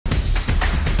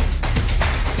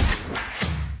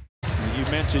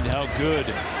mentioned how good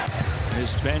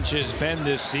his bench has been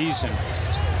this season.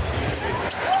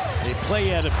 They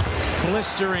play at a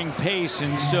blistering pace,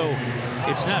 and so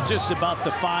it's not just about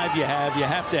the 5 you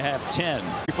have to have 10.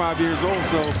 5 years old,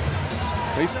 so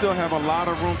they still have a lot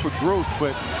of room for growth,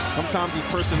 but sometimes it's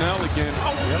personnel again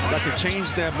that can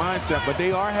change that mindset. But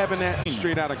they are having that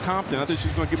straight out of Compton. I thought she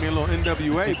was going to give me a little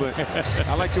NWA, but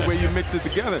I like the way you mixed it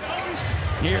together.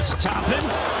 Here's Toppin,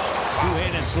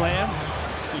 two-handed slam.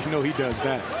 You know he does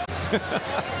that.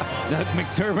 Doug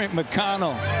McDermott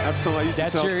McConnell. I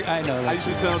used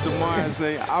to tell DeMar, I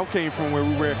say, I came from where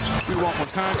we walk on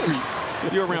concrete.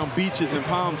 You're around beaches and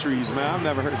palm trees, man. I've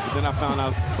never heard, but then I found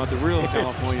out about the real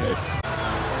California.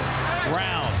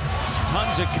 Brown,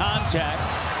 tons of contact,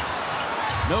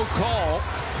 no call.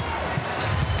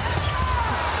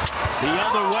 The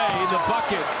other way, the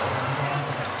bucket.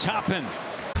 Toppin.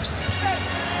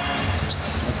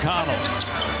 McConnell.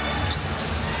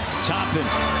 Toppin.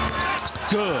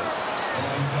 Good.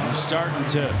 They're starting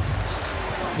to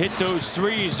hit those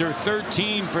threes. They're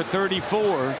 13 for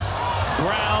 34.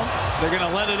 Brown, they're going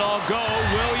to let it all go.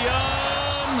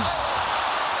 Williams.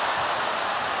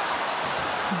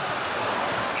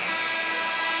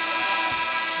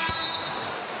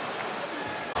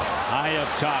 High up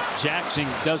top. Jackson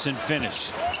doesn't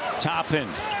finish. Toppin.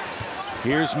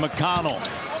 Here's McConnell.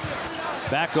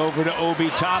 Back over to Obi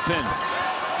Toppin.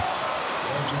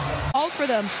 All for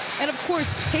them, and of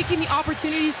course taking the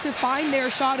opportunities to find their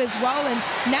shot as well. And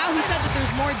now he said that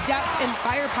there's more depth and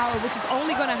firepower, which is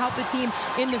only going to help the team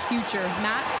in the future.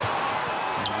 Matt?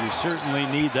 We certainly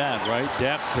need that, right?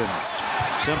 Depth, and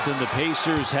something the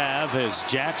Pacers have as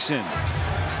Jackson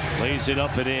lays it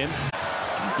up and in.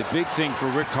 The big thing for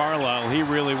Rick Carlisle, he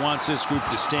really wants this group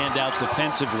to stand out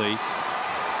defensively.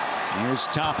 Here's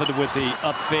Toppin with the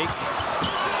up fake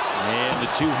and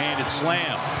the two-handed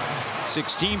slam.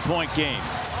 16-point game.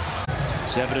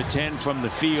 7 of 10 from the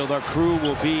field. Our crew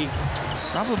will be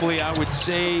probably, I would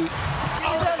say,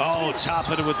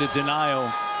 Toppin with the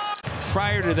denial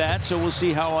prior to that, so we'll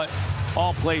see how it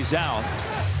all plays out.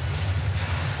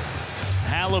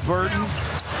 Halliburton.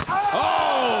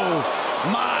 Oh,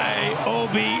 my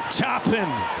Obi Toppin.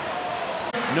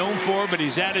 Known for, but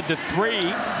he's added to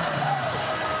 3.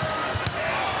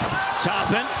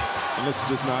 Toppin. And this is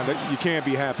just not, you can't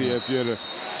be happy if you're the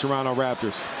Toronto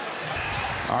Raptors.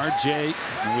 RJ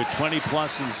with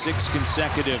 20+ in 6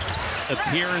 consecutive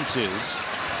appearances.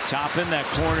 Toppin, that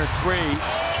corner 3.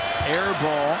 Air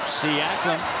ball.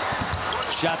 Siakam.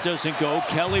 Shot doesn't go.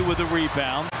 Kelly with a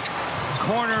rebound.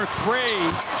 Corner 3.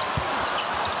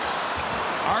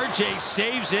 RJ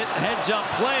saves it. Heads up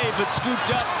play, but scooped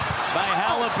up by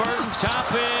Halliburton.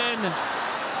 Toppin.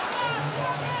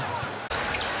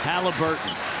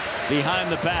 Halliburton behind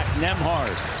the back.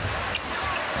 Nembhard.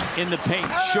 In the paint,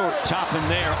 short, Toppin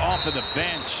there, off of the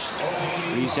bench.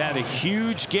 He's had a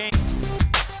huge game.